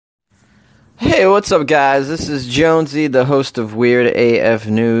Hey, what's up, guys? This is Jonesy, the host of Weird AF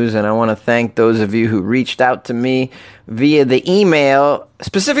News, and I want to thank those of you who reached out to me via the email,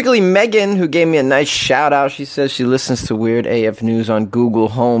 specifically Megan, who gave me a nice shout out. She says she listens to Weird AF News on Google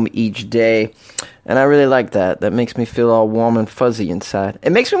Home each day, and I really like that. That makes me feel all warm and fuzzy inside.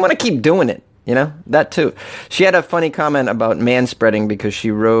 It makes me want to keep doing it, you know, that too. She had a funny comment about manspreading because she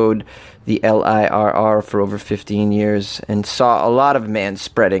rode the LIRR for over 15 years and saw a lot of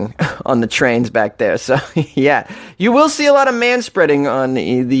manspreading on the trains back there. So, yeah, you will see a lot of manspreading on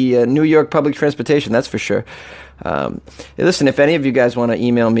the New York public transportation, that's for sure. Listen, if any of you guys want to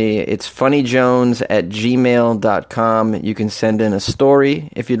email me, it's funnyjones@gmail.com. You can send in a story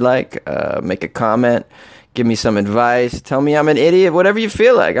if you'd like, make a comment, give me some advice, tell me I'm an idiot, whatever you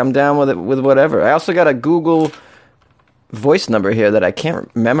feel like. I'm down with it, with whatever. I also got a Google voice number here that I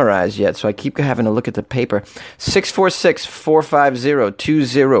can't memorize yet, so I keep having to look at the paper.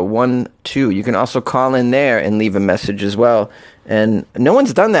 646-450-2012. You can also call in there and leave a message as well. And no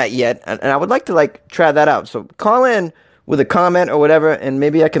one's done that yet, and I would like to try that out. So call in with a comment or whatever, and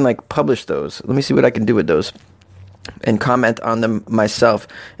maybe I can publish those. Let me see what I can do with those and comment on them myself,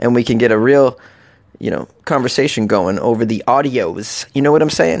 and we can get a real, conversation going over the audios. You know what I'm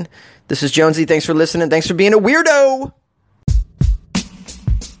saying? This is Jonesy. Thanks for listening. Thanks for being a weirdo.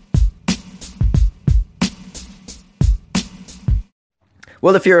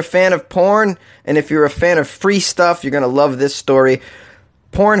 Well, if you're a fan of porn and if you're a fan of free stuff, you're going to love this story.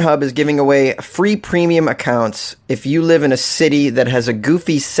 Pornhub is giving away free premium accounts if you live in a city that has a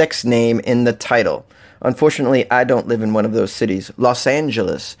goofy sex name in the title. Unfortunately, I don't live in one of those cities. Los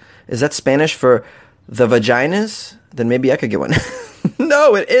Angeles. Is that Spanish for the vaginas? Then maybe I could get one.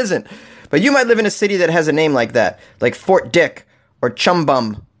 No, it isn't. But you might live in a city that has a name like that, like Fort Dick or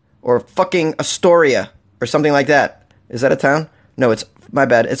Chumbum or fucking Astoria or something like that. Is that a town? No, my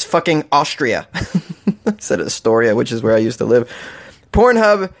bad. It's fucking Austria. I said Astoria, which is where I used to live.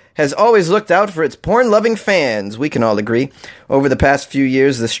 Pornhub has always looked out for its porn-loving fans. We can all agree. Over the past few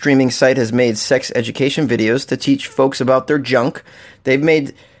years, the streaming site has made sex education videos to teach folks about their junk. They've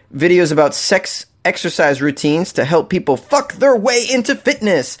made videos about sex exercise routines to help people fuck their way into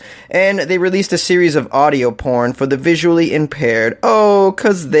fitness. And they released a series of audio porn for the visually impaired. Oh,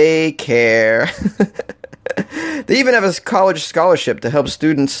 'cause they care. They even have a college scholarship to help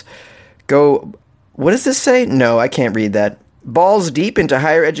students go, what does this say? No, I can't read that. Balls deep into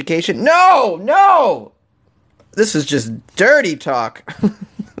higher education? No! This is just dirty talk.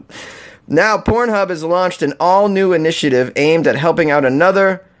 Now, Pornhub has launched an all-new initiative aimed at helping out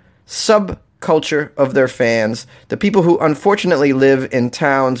another subculture of their fans, the people who unfortunately live in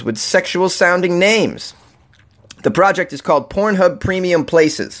towns with sexual-sounding names. The project is called Pornhub Premium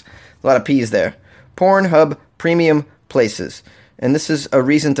Places. A lot of P's there. Pornhub Premium Places. And this is a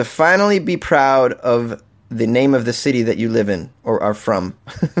reason to finally be proud of the name of the city that you live in or are from.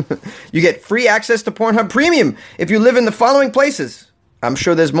 You get free access to Pornhub Premium if you live in the following places. I'm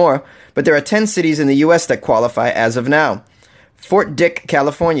sure there's more, but there are 10 cities in the U.S. that qualify as of now. Fort Dick,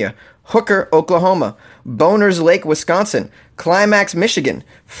 California. Hooker, Oklahoma. Boners Lake, Wisconsin. Climax, Michigan.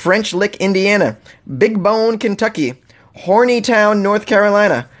 French Lick, Indiana. Big Bone, Kentucky. Hornytown, North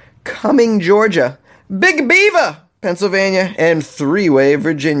Carolina. Cumming, Georgia. Big Beaver, Pennsylvania, and Three-Way,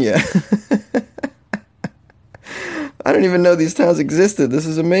 Virginia. I don't even know these towns existed. This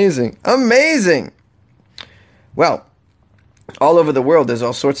is amazing. Amazing! Well, all over the world, there's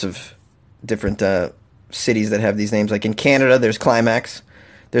all sorts of different cities that have these names. Like in Canada, there's Climax.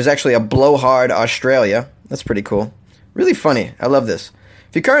 There's actually a Blowhard, Australia. That's pretty cool. Really funny. I love this.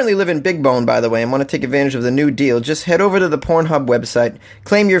 If you currently live in Big Bone, by the way, and want to take advantage of the new deal, just head over to the Pornhub website,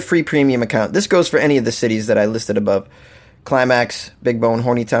 claim your free premium account. This goes for any of the cities that I listed above. Climax, Big Bone,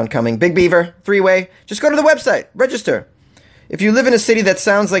 Hornytown, Cumming, Big Beaver, Three-Way. Just go to the website. Register. If you live in a city that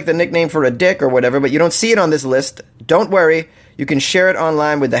sounds like the nickname for a dick or whatever, but you don't see it on this list, don't worry. You can share it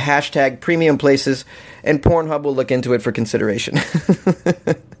online with the hashtag Premium Places, and Pornhub will look into it for consideration.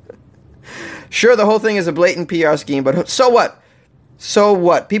 Sure, the whole thing is a blatant PR scheme, but so what? So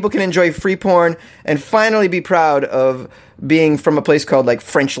what? People can enjoy free porn and finally be proud of being from a place called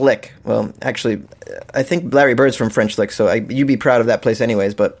French Lick. Well, actually, I think Larry Bird's from French Lick, so you'd be proud of that place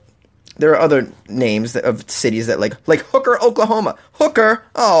anyways, but there are other names of cities that like Hooker, Oklahoma. Hooker?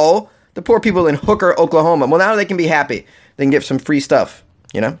 Oh, the poor people in Hooker, Oklahoma. Well, now they can be happy. They can get some free stuff,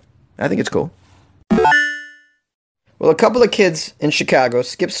 I think it's cool. Well, a couple of kids in Chicago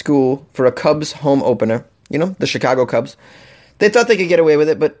skipped school for a Cubs home opener. The Chicago Cubs. They thought they could get away with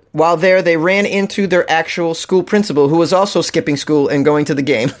it, but while there, they ran into their actual school principal, who was also skipping school and going to the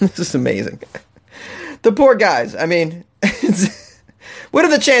game. This is amazing. The poor guys. I mean, What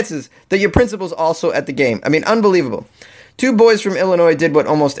are the chances that your principal's also at the game? I mean, unbelievable. Two boys from Illinois did what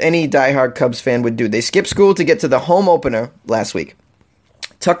almost any diehard Cubs fan would do. They skipped school to get to the home opener last week.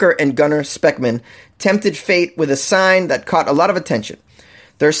 Tucker and Gunnar Speckman tempted fate with a sign that caught a lot of attention.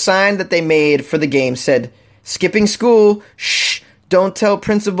 Their sign that they made for the game said, "Skipping school, shh, don't tell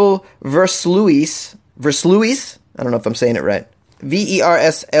Principal Versluis." Versluis? I don't know if I'm saying it right.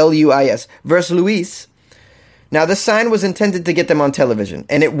 Versluis. Versluis. Now, this sign was intended to get them on television,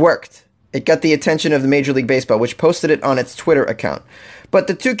 and it worked. It got the attention of the Major League Baseball, which posted it on its Twitter account. But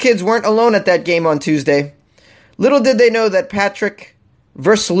the two kids weren't alone at that game on Tuesday. Little did they know that Patrick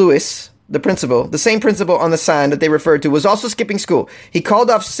Versluis, the principal, the same principal on the sign that they referred to, was also skipping school. He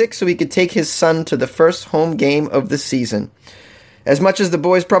called off sick so he could take his son to the first home game of the season. As much as the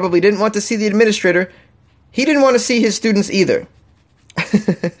boys probably didn't want to see the administrator, he didn't want to see his students either.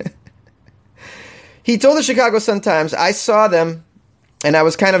 He told the Chicago Sun-Times, "I saw them, and I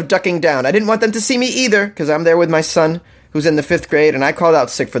was kind of ducking down. I didn't want them to see me either, because I'm there with my son, who's in the 5th grade, and I called out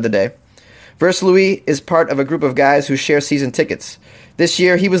sick for the day." Versluis is part of a group of guys who share season tickets. This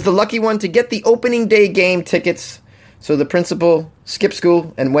year, he was the lucky one to get the opening day game tickets, so the principal skipped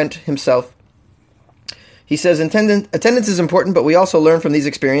school and went himself. He says attendance is important, but we also learn from these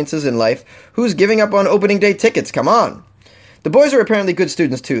experiences in life. Who's giving up on opening day tickets? Come on. The boys are apparently good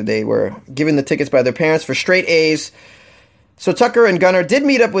students, too. They were given the tickets by their parents for straight A's. So Tucker and Gunnar did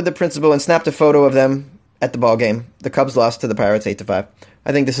meet up with the principal and snapped a photo of them at the ball game. The Cubs lost to the Pirates 8-5.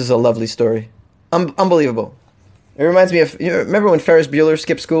 I think this is a lovely story. Unbelievable. It reminds me of, remember when Ferris Bueller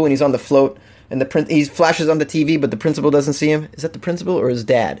skipped school and he's on the float and he flashes on the TV, but the principal doesn't see him? Is that the principal or his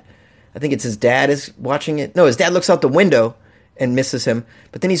dad? I think it's his dad is watching it. No, his dad looks out the window and misses him.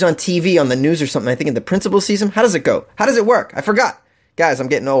 But then he's on TV on the news or something. I think and the principal sees him. How does it go? How does it work? I forgot. Guys, I'm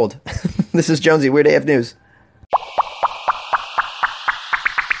getting old. This is Jonesy, Weird AF News.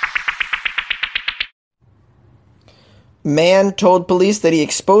 Man told police that he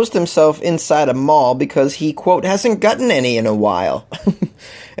exposed himself inside a mall because he, quote, hasn't gotten any in a while.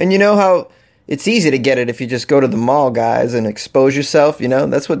 And you know how it's easy to get it if you just go to the mall, guys, and expose yourself,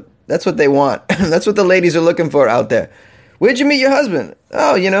 That's what they want. That's what the ladies are looking for out there. Where'd you meet your husband?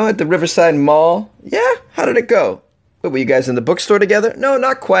 Oh, at the Riverside Mall. Yeah? How did it go? Wait, were you guys in the bookstore together? No,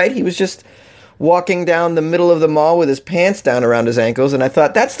 not quite. He was just walking down the middle of the mall with his pants down around his ankles, and I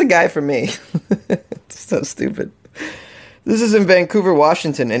thought, that's the guy for me. So stupid. This is in Vancouver,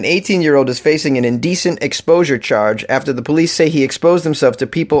 Washington. An 18-year-old is facing an indecent exposure charge after the police say he exposed himself to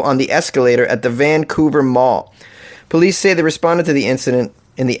people on the escalator at the Vancouver Mall. Police say they responded to the incident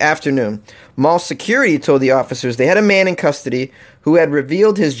in the afternoon. Mall security told the officers they had a man in custody who had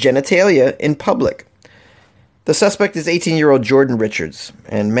revealed his genitalia in public. The suspect is 18-year-old Jordan Richards,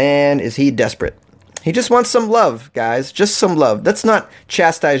 and man, is he desperate. He just wants some love, guys, just some love. Let's not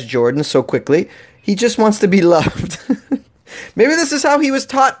chastise Jordan so quickly. He just wants to be loved. Maybe this is how he was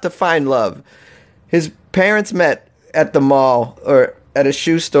taught to find love. His parents met at the mall or at a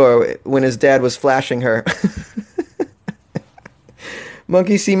shoe store when his dad was flashing her.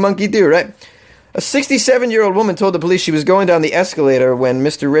 Monkey see, monkey do, right? A 67-year-old woman told the police she was going down the escalator when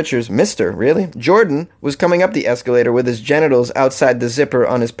Jordan was coming up the escalator with his genitals outside the zipper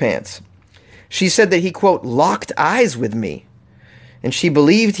on his pants. She said that he, quote, locked eyes with me, and she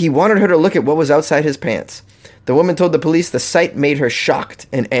believed he wanted her to look at what was outside his pants. The woman told the police the sight made her shocked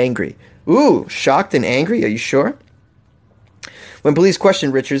and angry. Ooh, shocked and angry? Are you sure? When police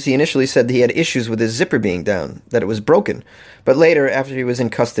questioned Richards, he initially said that he had issues with his zipper being down, that it was broken. But later, after he was in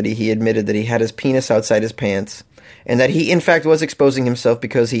custody, he admitted that he had his penis outside his pants, and that he, in fact, was exposing himself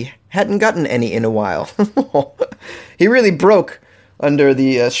because he hadn't gotten any in a while. He really broke under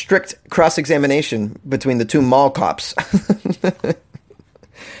the strict cross-examination between the two mall cops.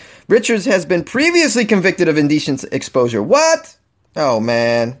 Richards has been previously convicted of indecent exposure. What? Oh,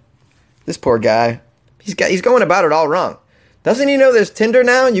 man. This poor guy. He's going about it all wrong. Doesn't he know there's Tinder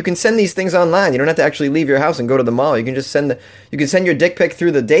now? And you can send these things online. You don't have to actually leave your house and go to the mall. You can just send your dick pic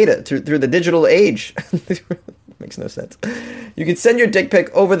through the data, through the digital age. Makes no sense. You can send your dick pic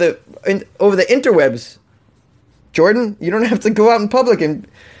over the interwebs. Jordan, you don't have to go out in public and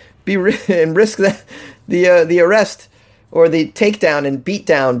risk the arrest or the takedown and beat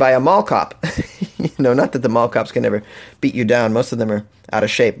down by a mall cop. Not that the mall cops can ever beat you down. Most of them are out of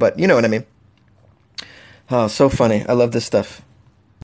shape, but you know what I mean. Oh, so funny. I love this stuff.